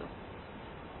D'Oraisa.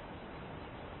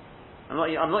 I'm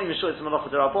not even sure it's a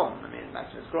Malacha D'Rabon. I mean,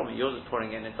 Maximus Gromi, yours is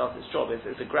pouring in, it does its job. It's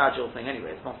a gradual thing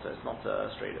anyway, it's not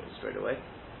straight away.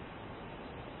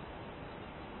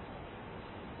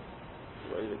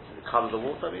 The colour of the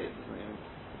water, I mean, it doesn't even...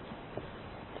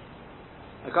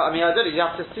 I don't know, you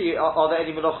have to see, are there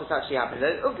any melachos actually happening?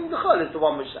 The Chol is the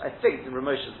one which I think the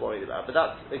Ramesh is worried about, but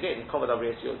that's, again, in Kovad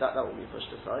Abrius, that will be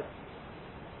pushed aside.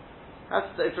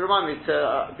 If you remind me to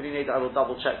B'nai Neda, I will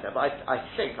double check that, but I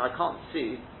think, I can't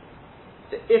see,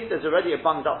 that if there's already a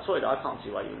bunged up toilet, I can't see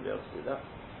why you wouldn't be able to do that.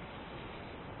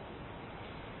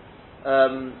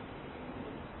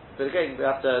 But again, we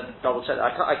have to double check that.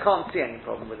 I can't see any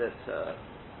problem with it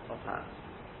offhand.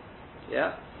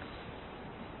 Yeah?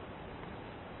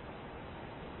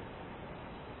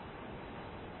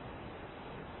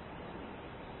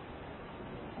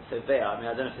 Surveyor, I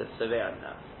don't know if there's surveyor in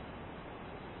that.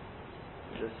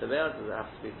 Is there surveyor? Does it have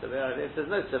to be surveyor? If there's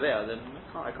no surveyor, then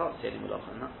I can't see any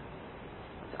malacha in that.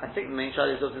 I think the main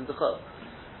shayla is in the Chol.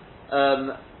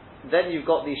 Then you've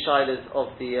got the shaylas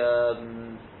of the.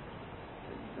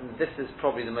 This is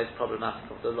probably the most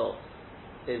problematic of the lot.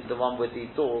 Is the one with the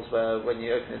doors where when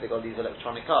you open it, they've got these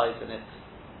electronic eyes in it.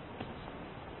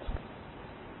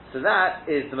 So that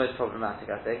is the most problematic,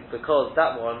 I think, because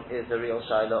that one is the real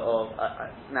shayla of.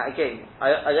 Now again,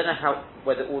 I don't know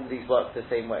whether all of these work the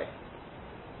same way.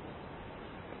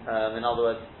 In other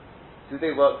words, do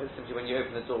they work simply when you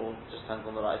open the door, just turns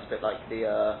on the light, it's a bit like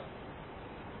the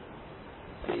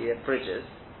fridges,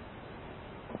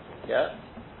 yeah?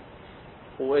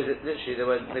 Or is it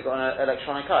literally they've got an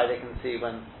electronic eye, they can see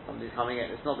when somebody's coming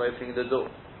in? It's not opening the door.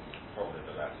 Probably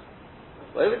the latter.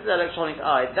 Well, if it's an electronic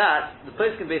eye, that the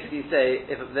post can basically say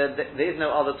if there is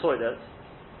no other toilet,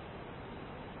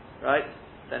 right?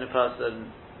 Then a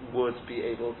person would be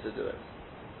able to do it.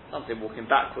 Something walking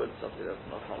backwards, something that's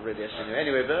not really actually new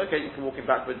anyway. But okay, you can walk in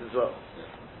backwards as well.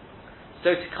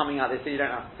 So to coming out, they say you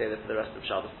don't have to stay there for the rest of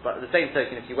Shabbos. But at the same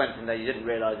token, if you went in there, you didn't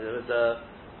realise there was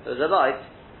a light.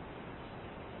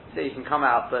 So you can come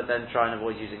out, but then try and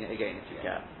avoid using it again if you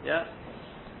can. Yeah.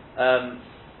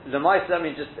 The mice,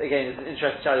 just again, it's an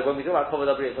interesting challenge. When we talk about Kovad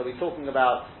Abrius, are we talking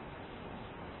about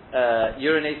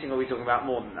urinating, or are we talking about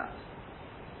more than that?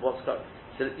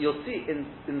 So you'll see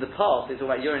in the past, they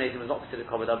talk about urinating was not considered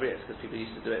Kovad Abrius because people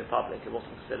used to do it in public. It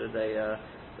wasn't considered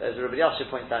as Rabbi Yasha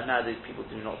points out nowadays, people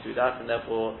do not do that, and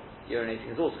therefore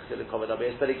urinating is also considered Kovad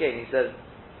Abrius. But again, he says,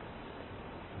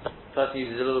 the person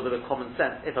uses a little bit of common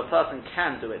sense. If a person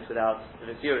can do it if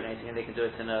it's urinating, and they can do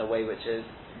it in a way which is,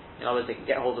 in other words, they can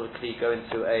get hold of a kli, go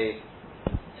into a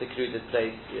secluded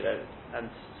place, and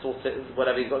sort it,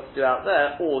 whatever he's got to do out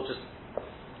there, or just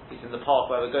he's in the park,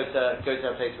 wherever, go to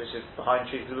a place which is behind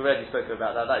trees. We've already spoken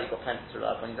about that. You've got plenty to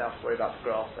rely upon. You don't have to worry about the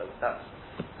grass. So that's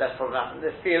less problematic.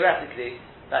 Theoretically,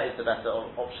 that is the better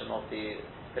option of the.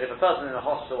 But if a person in a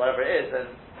hospital, whatever it is, and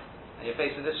you're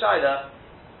faced with a shayla,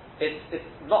 it's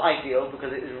not ideal because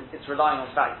it's relying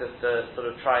on factors to sort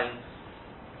of try and.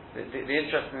 The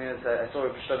interesting thing is I saw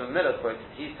a Shlomo Miller quote.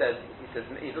 He says he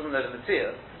doesn't know the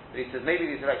material, but he says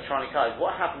maybe these electronic eyes.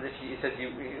 What happens if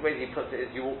the way he puts it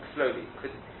is you walk slowly?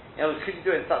 Could you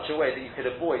do it in such a way that you could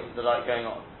avoid the light going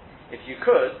on? If you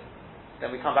could,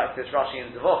 then we come back to this Rashi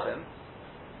and Zavochim,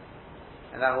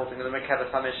 and that whole thing of the Mekebas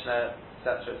HaMishnah,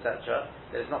 etc., etc.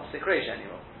 That it's not secretion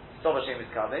anymore. Stov Hashem is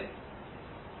coming.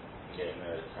 Yeah,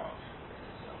 no, it's not.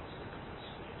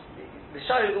 The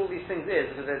shayla with all these things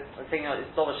is because they're thinking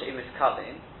it's Stov Hashem is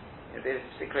coming. Is it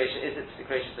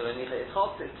secretion to Lonicha? It's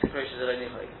hard to secretion to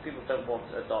Lonicha because people don't want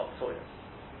a dark toilet.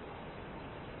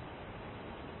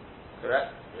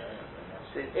 Correct?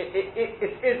 Yeah.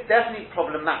 It is definitely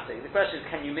problematic. The question is,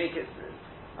 can you make it?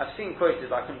 I've seen quoted,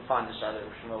 but I couldn't find the shadow.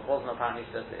 Shmuel wasn't apparently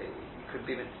says it could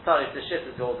be started the shit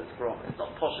as old as Grom. It's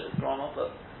not posh as Grom,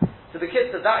 but So the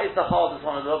kitzur, that is the hardest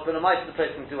one of the, but the might of the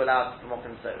place can do allow for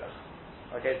mokum sorach.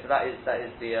 Okay, so that is the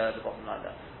bottom line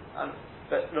there.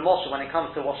 But the Moshe, when it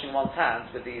comes to washing one's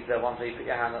hands with these ones where you put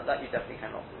your hand on, that you definitely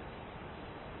cannot do.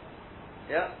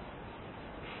 Yeah?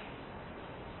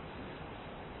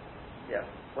 Yeah.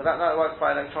 Well, that works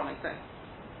by electronic thing.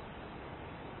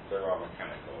 There are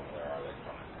mechanical and there are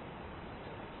electronic.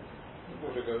 The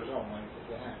water goes on when you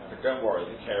put your hand on. But don't worry,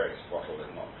 the Carex bottle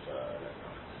is not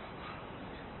electronic.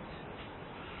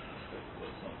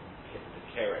 The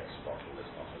Carex bottle is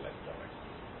not electronic.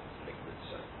 Liquid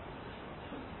soap.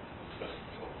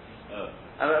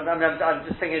 I'm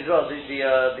just thinking as well. We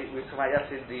were talking about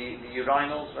yesterday the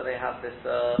urinals where they have this.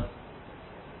 So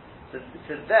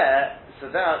there.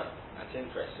 That's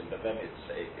interesting, but then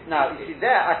Now you see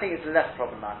there, I think it's less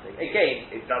problematic.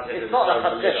 Again, it does it it's not a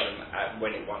volition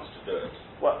when it wants to do it.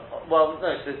 Well, no.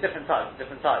 So there's different types.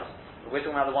 We're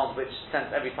talking about the ones which sense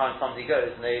every time somebody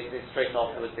goes and they straighten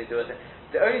afterwards. They do it.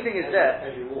 The only thing is there.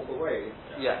 As you walk away,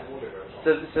 Yeah. the water goes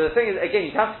on. So the thing is, again,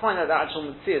 you have to find out the actual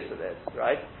mitzvahs of this,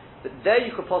 right? But there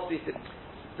you could possibly see.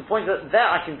 The point that there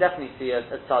I can definitely see a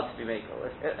tzad to be made.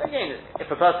 Again, if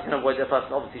a person can avoid it, a person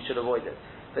obviously should avoid it.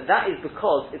 But that is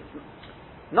because it's,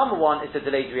 number one, it's a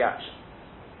delayed reaction.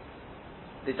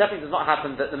 It definitely does not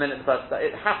happen that the minute the person,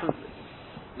 it happens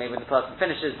maybe when the person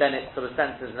finishes, then it sort of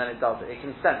senses and then it does it. It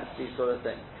can sense these sort of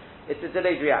things. It's a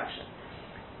delayed reaction.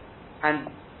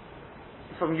 And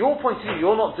from your point of view,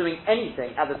 you're not doing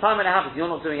anything. At the time when it happens,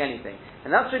 you're not doing anything.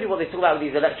 And that's really what they talk about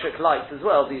with these electric lights as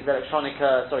well, these electronic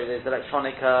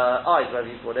eyes,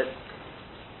 whatever you call it.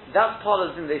 That's part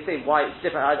of the thing they say why it's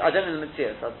different. I don't know the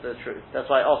materials, that's the truth. That's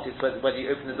why I asked you whether you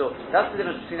open the door. That's the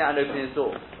difference between that and opening the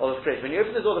door of the fridge. When you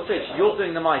open the door of the fridge, you're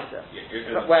doing the mitre.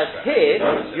 Whereas here,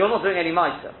 you're not doing any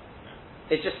mitre.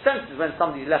 It just senses when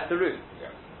somebody's left the room.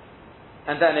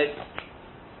 And then it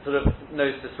sort of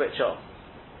knows to switch off.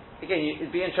 Again,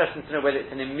 it'd be interesting to know whether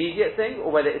it's an immediate thing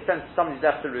or whether it senses somebody's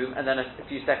left the room and then a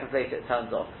few seconds later it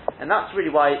turns off. And that's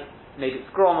really why maybe it's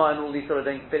groma and all these sort of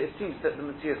things, but it seems that the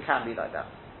materials can be like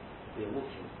that. You're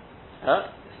walking. Huh?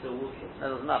 You're still walking.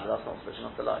 That doesn't matter, that's not switching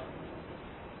off the light.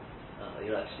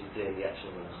 You're actually doing the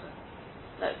actual malacha.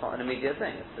 No, it's not an immediate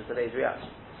thing, it's a delayed reaction.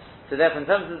 So therefore, in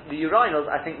terms of the urinals,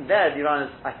 I think the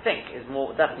urinals, is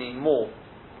definitely more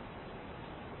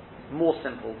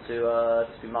simple to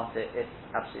be mutter if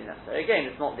absolutely necessary. Again,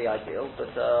 it's not the ideal,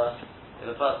 but if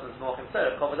a person's more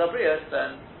concerned covered abrios,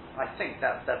 then I think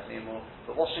that's definitely more.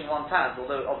 But washing one's hands,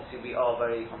 although obviously we are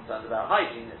very concerned about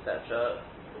hygiene, etc.,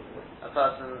 a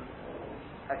person,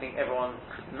 I think everyone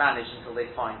could manage until they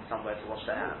find somewhere to wash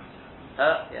their hands.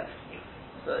 Yeah.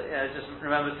 So just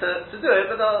remember to do it.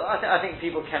 But I think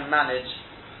people can manage.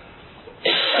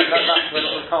 That's when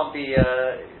we can't be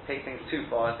take things too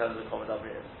far in terms of common W.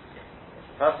 If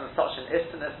a person is such an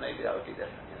istiness, maybe that would be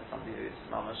different. Somebody who's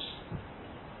mamish.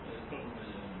 The problem is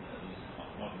in these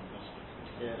modern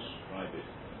hospitals, Yes. private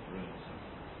rooms,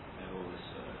 and all this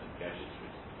gadgetry.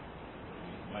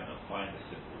 You might not find a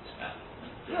simple tap.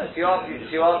 No, if you ask,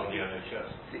 the NHS.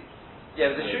 yeah,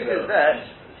 but the truth is that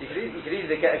you could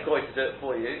either get a guy to do it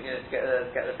for you, to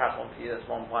get the tap on for you. That's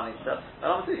one each stuff. And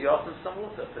obviously, you ask them for some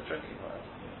water for drinking, whatever.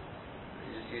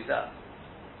 You just use that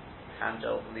hand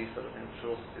gels and these sort of things should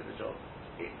also do the job.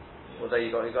 Although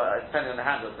you got depending on the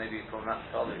handles, maybe from that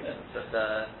for other reasons, but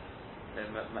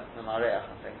mareach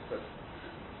and things. But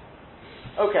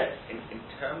okay, in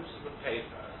terms of the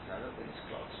paper, I don't think it's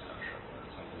cloth structure, but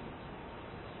it's something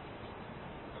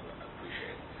I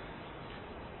appreciate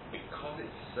because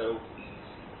it's so easy.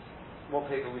 what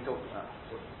paper are we talking about?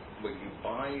 When you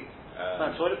buy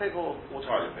Toilet paper or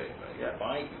toilet paper, Yeah.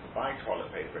 you buy toilet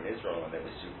paper in Israel and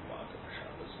every supermarket for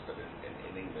Shabbos, but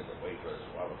in England at Waitrose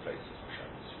or other places for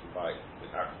Shabbos, you can buy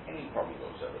without any problem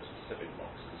whatsoever specific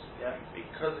boxes. Yeah.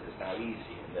 Because it is now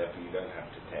easy and therefore you don't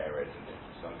have to tear it and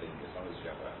it's something as long as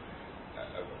you have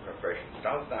a preparation.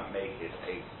 Does that make it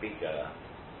a bigger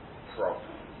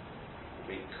problem?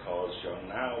 Because you're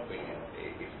now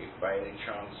if by any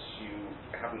chance you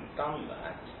haven't done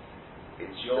that,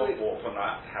 it's your fault for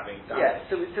not having done it.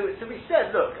 So we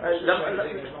said, look,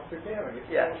 not preparing it.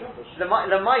 yeah, the It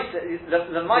was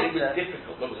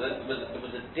difficult. There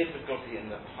was a difficulty in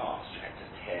the past. You had to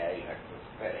tear. You had to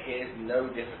prepare. Here's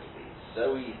no difficulty. It's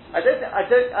so easy. I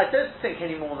don't think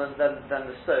any more than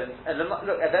the stones. And look,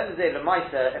 at the end of the day,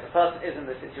 Lamaita, if a person is in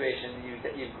this situation,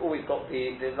 you've always got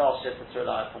the last shift to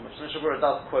rely upon, which Mr. Shapura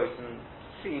does quote and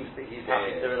seems that he's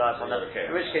happy to rely upon that. Okay,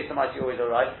 in which case, Lamaita is always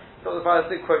alright. So the father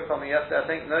did quote something yesterday. I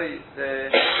think the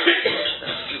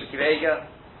Kivega.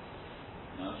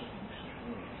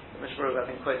 Mishmur, I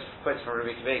think, quotes from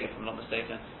Rabbi Kiva, if I'm not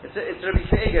mistaken. It's Rabbi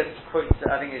Kiva quotes,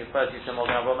 I think he refers to some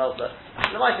Morgan Avraham Elsa.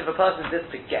 The might if a person did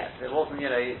forget, it wasn't,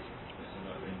 if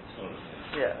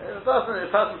a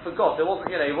person forgot, it wasn't,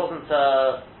 he wasn't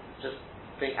just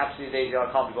being absolutely lazy, I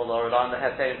can't be bothered, or rely on the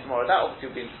Hesein tomorrow. That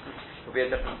obviously would be a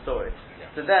different story. Yeah.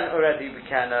 So then already we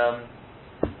can,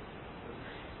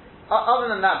 other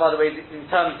than that, by the way, in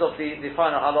terms of the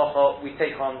final halacha, we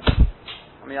take on,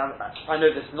 I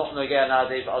know this is not Nogea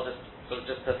nowadays, but I'll just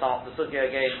to sum up the sugya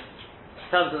again. In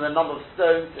terms of the number of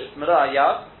stones, it's Merah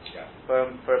Yad, for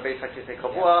a Beis HaKisei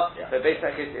Kavua. For a Beis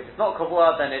HaKisei, if it's not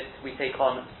Kavua, then we take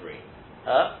on 3.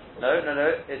 No.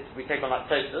 We take on like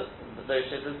Tosus,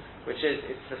 which is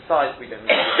it's the size we don't.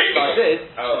 The size is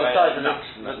the size of the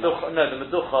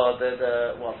meducha,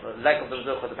 the leg of the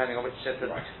meducha, depending on which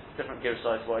shittas, different gear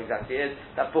size what exactly is.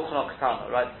 That buchna katana,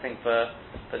 right? The thing for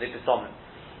the pesomim.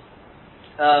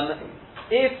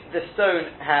 If the stone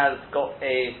has got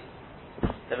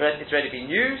it's already been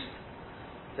used,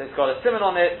 so it's got a simon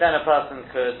on it, then a person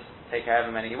could take however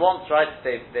many he wants, right?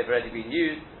 They've already been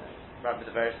used. Right, with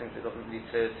the various things, it doesn't lead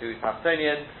to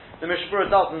Paftonian. The Mishmura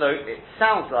doesn't know, it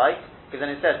sounds like, because then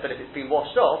it says, but if it's been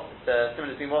washed off, if the simon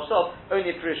has been washed off,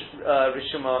 only if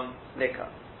Rishumon Nika.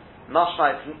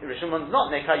 Mashma, if Rishumon's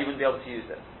not Nika, you wouldn't be able to use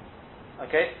it.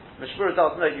 Okay? Mishmura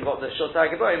doesn't know, you've got the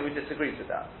Shotai Gaboim who disagrees with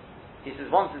that. He says,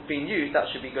 once it's been used, that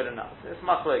should be good enough. So it's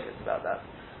machlokes about that.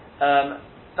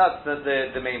 That's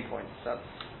the main point. That's,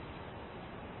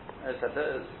 as I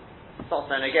said, it's not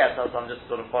so negate, so I'm just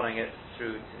sort of following it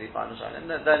through to the final shine. And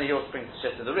then he also brings the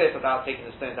shift to the rip about taking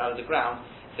the stones out of the ground.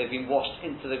 They've been washed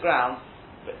into the ground,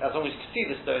 but as long as you can see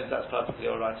the stones, that's perfectly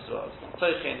alright as well. It's not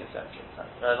tochin, etc.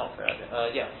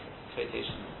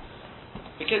 Quotation.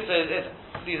 Because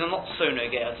these are not so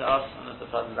negate to us, unless the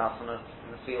person's out in the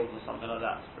field or something like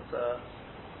that. But,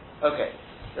 okay,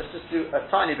 let's just do a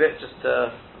tiny bit, just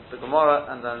the Gemara,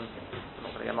 and then I'm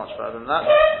not going to get much further than that.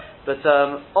 But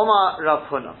Omar Rav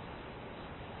Huna.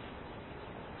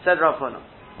 Said Rav Huna.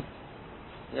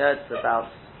 Yeah, it's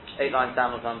about 8 lines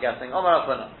down, I'm guessing. Omar Rav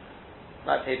Huna.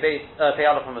 Like pay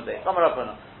Allah from the base. Omar Rav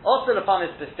Huna. Also, the fun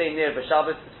is to stay near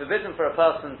B'Shabbos. It's forbidden for a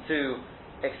person to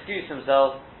excuse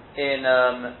himself in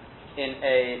a.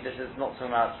 This is not talking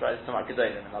about right. It's talking about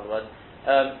Gedolim, in other words.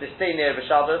 To stay near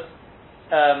B'Shabbos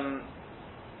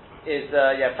is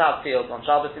plowed fields on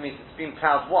Shabbos. It means it's been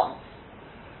plowed once.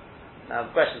 Now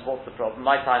the question is, what's the problem?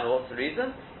 My time, what's the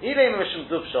reason? If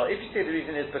you say the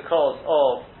reason is because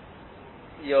of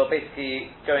you're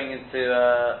basically going into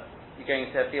a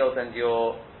field and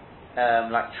you're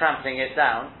like trampling it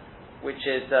down, which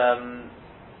is it's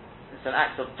an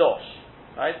act of dosh,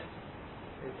 right?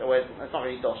 It's not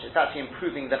really dosh. It's actually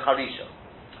improving the charisha.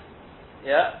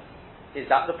 Yeah, is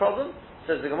that the problem?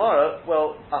 Says the Gemara.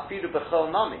 Well, afidu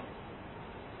b'chol nami.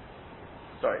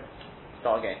 Sorry,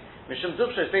 start again. Mishum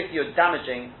Dubsha is basically you're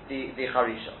damaging the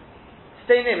charisha.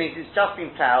 Stay near means it's just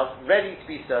been ploughed, ready to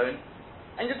be sown,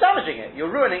 and you're damaging it. You're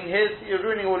ruining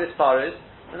all his paras.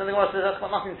 And then the Gemara says that's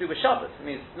got nothing to do with Shabbos. It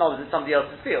means no, it's somebody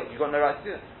else's field. You've got no right to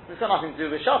do it. It's got nothing to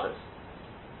do with Shabbos.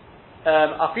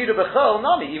 Afidu b'chol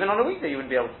nami, even on a weekday you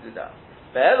wouldn't be able to do that.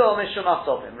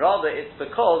 Rather, it's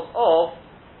because of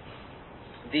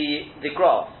the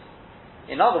grass.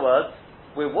 In other words,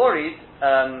 we're worried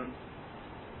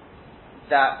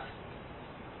that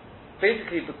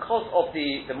basically because of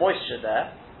the moisture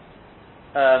there,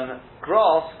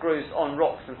 grass grows on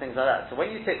rocks and things like that. So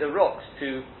when you take the rocks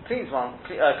to clean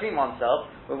oneself,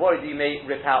 we're worried that you may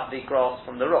rip out the grass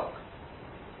from the rock.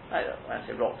 When I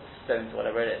say rocks, stones,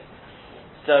 whatever it is.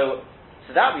 So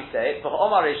that we say, if you've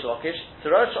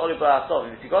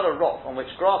got a rock on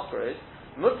which grass grows,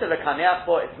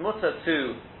 it's mutter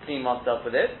to clean oneself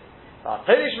with it. But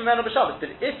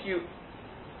if you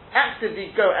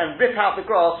actively go and rip out the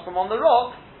grass from on the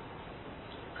rock,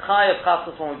 chayav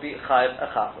chatos, one would be chayav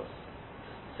achatos.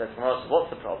 Says Gemara, what's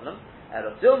the problem? You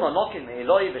know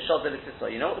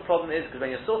what the problem is? Because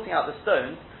when you're sorting out the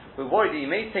stones, we're worried that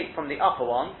you may take from the upper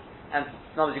one, and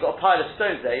in other words, you've got a pile of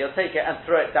stones there, you'll take it and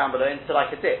throw it down below into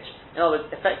like a ditch. In other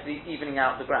words, effectively evening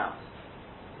out the ground.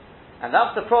 And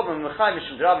that's the problem with Chai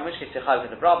Mishum D'Rabba, in which case you're Chai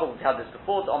with the Rabba. We've had this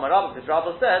before, the Omar Rabba, because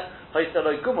Rabba said, if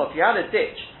you had a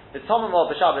ditch, the Tomim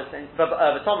or B'Shabbos,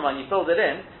 the Tomim, and you filled it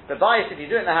in, the bias, if you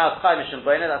do it in the house, Chai Mishum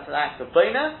Boina, that's an act of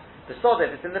Boina. The Sod, if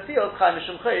it's in the field, Chai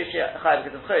Mishum Chosh, Chai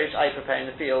because of Chosh, I preparing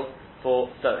the field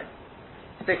for sowing.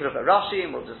 Let's take a look at Rashi,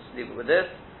 and we'll just leave it with this.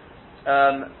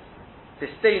 To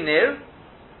stay near,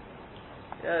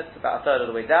 it's about a third of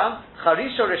the way down.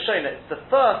 Charisha Rishona, it's the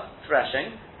first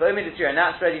threshing, but only the and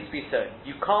that's ready to be sown.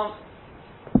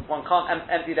 One can't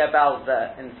empty their bowels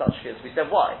there in such fields. We said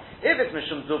why? If it's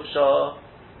Mishum Zubsha,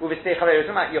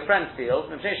 your friend's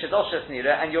field, and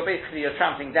you're basically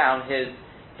trampling down his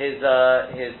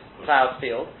plowed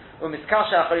field. And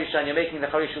you're making the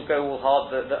charisha go all hard.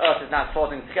 The earth is now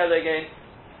clogging together again.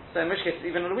 So in which case,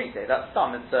 even on a weekday, that's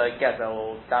some. It's gezer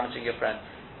or damaging your friend.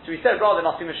 So we said rather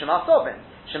not even shemach sovin.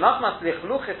 Shemach mas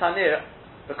lichluch etanir,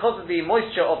 because of the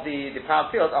moisture of the plowed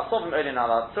field. Asovim olin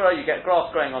ala tzura. You get grass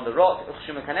growing on the rock. But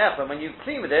when you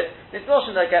clean with it, it's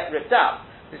lotion that get ripped out.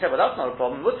 We said, well, that's not a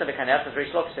problem. As Reish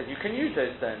Lakish said, you can use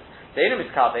those stones. The enum is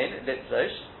kavin,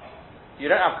 litzlosh. You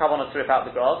don't have kavanah to rip out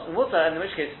the grass. And in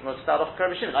which case, we'll start off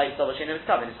karabashim.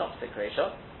 It's not stick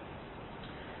ratio.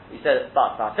 We said,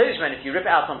 but if you rip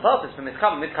it out on purpose from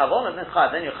miskavan with kavanah, then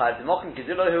you're chayav the mokim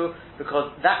kidulahu,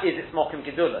 because that is its mokim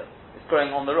kidulah. It's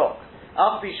growing on the rock.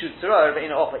 After we shoot tzurah, but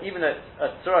in offer, even though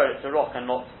it's a rock and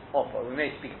not offer. We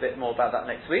may speak a bit more about that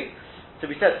next week. So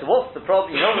we said, so what's the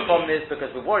problem? You know the problem is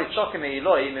because we're worried shokim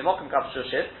eloi mimokim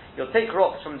kapshushit. You'll take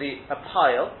rocks from a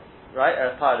pile, right,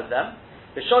 a pile of them.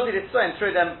 The shodi ritzoi and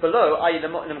throw them below, i.e.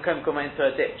 lemkom kuma into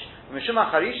a ditch.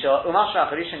 Mishuma charisha, umasha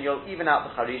charisha, and you'll even out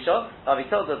the charisha. I'll be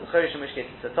told that the charish, in which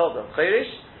case it's a told of charish.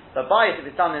 But by it, if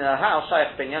it's done in a house,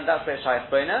 shaykh binyan, that's where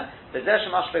shaykh bona. The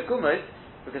zesham ashbe kumut,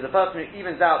 because the person who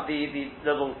evens out the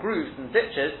little grooves and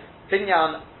ditches,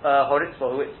 binyan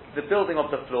horitzvah, who it's the building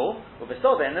of the floor, with the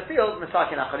soda in the field,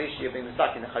 misakin acharish, you're being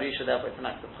misakin the charisha, therefore it's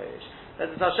an act of charish.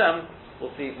 That's Hashem.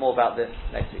 We'll see more about this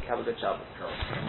next week. Have a good Shabbos.